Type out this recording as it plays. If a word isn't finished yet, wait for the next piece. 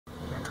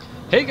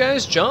Hey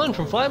guys, John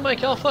from Fly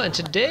Mike Alpha, and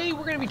today we're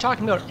going to be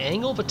talking about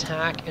angle of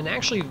attack and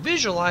actually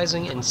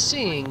visualizing and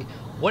seeing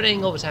what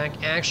angle of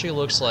attack actually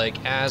looks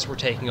like as we're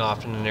taking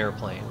off in an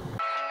airplane.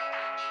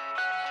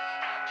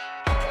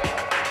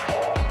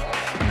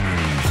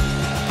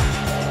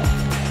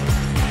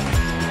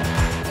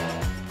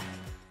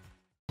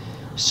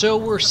 So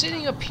we're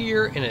sitting up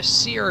here in a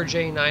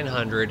CRJ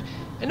 900.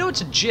 I know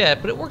it's a jet,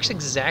 but it works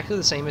exactly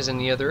the same as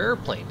any other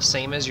airplane,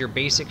 same as your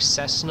basic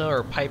Cessna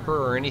or Piper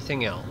or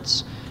anything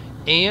else.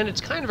 And it's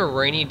kind of a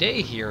rainy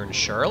day here in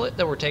Charlotte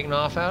that we're taking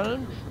off out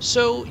on,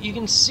 so you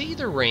can see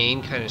the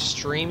rain kind of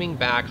streaming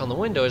back on the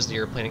window as the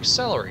airplane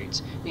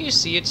accelerates. And you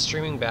see it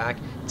streaming back.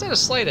 It's at a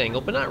slight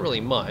angle, but not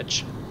really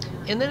much.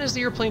 And then as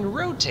the airplane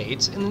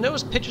rotates and the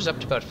nose pitches up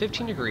to about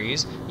 15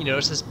 degrees, you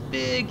notice this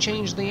big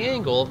change in the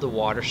angle of the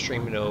water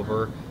streaming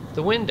over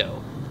the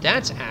window.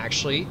 That's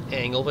actually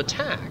angle of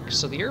attack.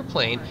 So the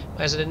airplane,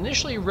 as it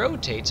initially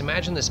rotates,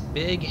 imagine this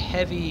big,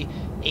 heavy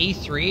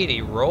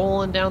A380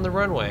 rolling down the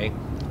runway.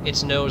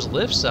 Its nose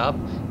lifts up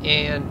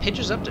and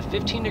pitches up to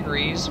 15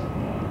 degrees.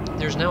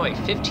 There's now a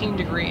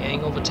 15-degree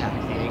angle of attack,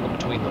 the angle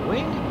between the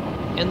wing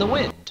and the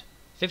wind.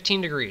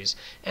 15 degrees.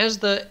 As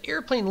the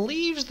airplane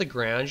leaves the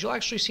ground, you'll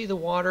actually see the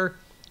water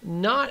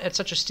not at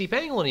such a steep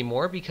angle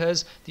anymore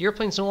because the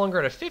airplane's no longer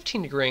at a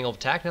 15-degree angle of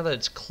attack. Now that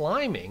it's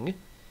climbing,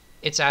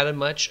 it's at a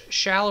much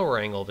shallower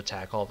angle of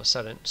attack all of a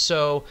sudden.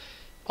 So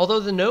although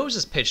the nose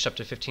is pitched up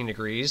to 15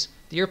 degrees,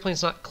 the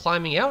airplane's not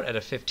climbing out at a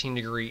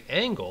 15-degree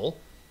angle.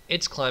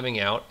 It's climbing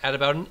out at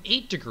about an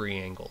 8-degree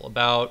angle,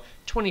 about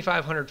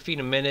 2,500 feet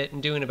a minute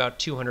and doing about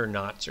 200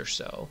 knots or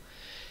so.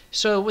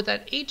 So with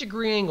that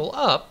 8-degree angle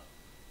up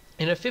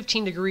and a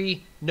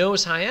 15-degree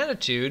nose-high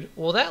attitude,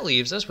 well, that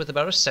leaves us with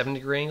about a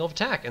 7-degree angle of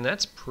attack, and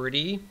that's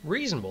pretty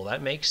reasonable.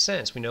 That makes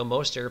sense. We know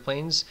most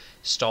airplanes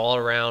stall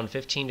around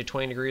 15 to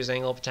 20 degrees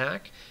angle of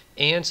attack,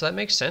 and so that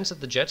makes sense that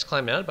the jet's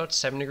climbing out about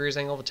 7 degrees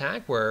angle of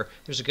attack, where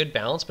there's a good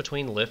balance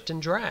between lift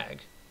and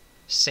drag.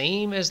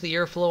 Same as the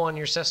airflow on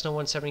your Cessna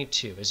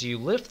 172. As you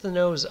lift the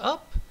nose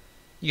up,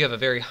 you have a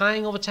very high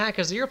angle of attack.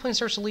 As the airplane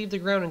starts to leave the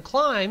ground and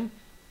climb,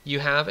 you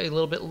have a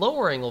little bit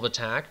lower angle of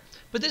attack.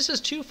 But this is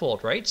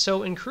twofold, right?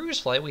 So in cruise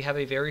flight, we have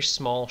a very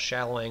small,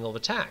 shallow angle of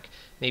attack,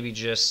 maybe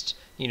just,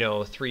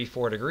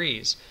 3-4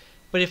 degrees.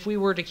 But if we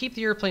were to keep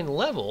the airplane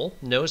level,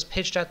 nose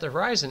pitched at the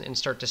horizon, and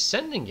start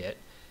descending it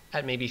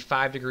at maybe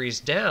 5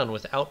 degrees down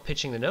without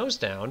pitching the nose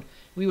down,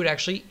 we would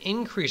actually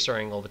increase our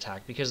angle of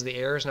attack because the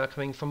air is now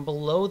coming from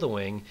below the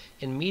wing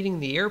and meeting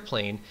the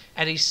airplane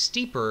at a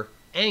steeper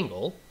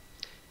angle,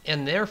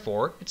 and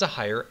therefore it's a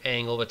higher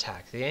angle of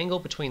attack. The angle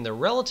between the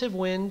relative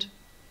wind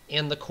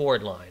and the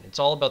chord line. It's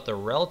all about the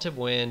relative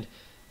wind,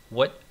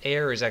 what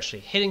air is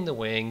actually hitting the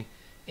wing,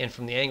 and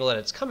from the angle that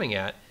it's coming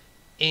at,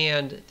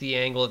 and the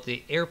angle that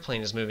the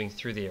airplane is moving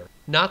through the air.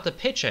 Not the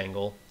pitch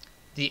angle,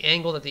 the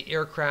angle that the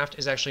aircraft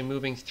is actually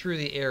moving through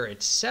the air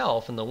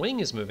itself and the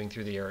wing is moving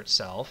through the air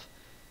itself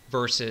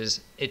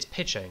versus its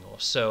pitch angle.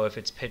 So if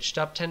it's pitched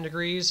up 10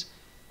 degrees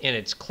and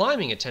it's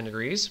climbing at 10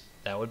 degrees,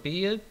 that would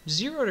be a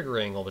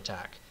 0-degree angle of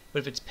attack. But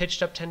if it's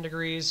pitched up 10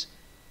 degrees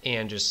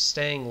and just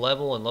staying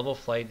level in level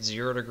flight,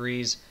 0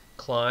 degrees,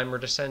 climb or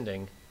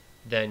descending,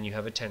 then you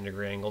have a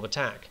 10-degree angle of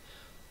attack.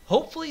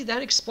 Hopefully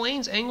that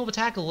explains angle of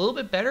attack a little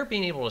bit better,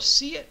 being able to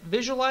see it,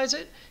 visualize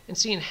it, and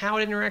seeing how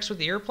it interacts with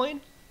the airplane.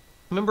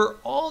 Remember,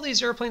 all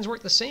these airplanes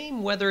work the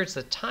same, whether it's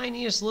the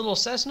tiniest little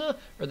Cessna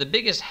or the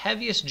biggest,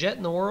 heaviest jet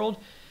in the world.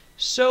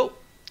 So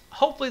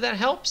hopefully that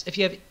helps. If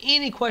you have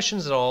any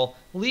questions at all,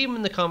 leave them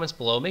in the comments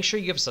below. Make sure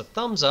you give us a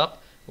thumbs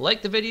up,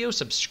 like the video,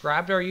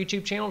 subscribe to our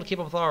YouTube channel to keep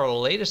up with our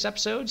latest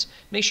episodes.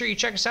 Make sure you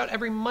check us out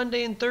every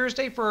Monday and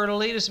Thursday for our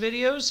latest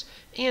videos.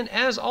 And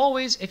as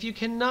always, if you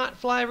cannot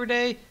fly every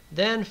day,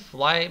 then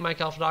fly at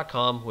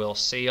MikeAlpha.com. We'll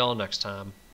see y'all next time.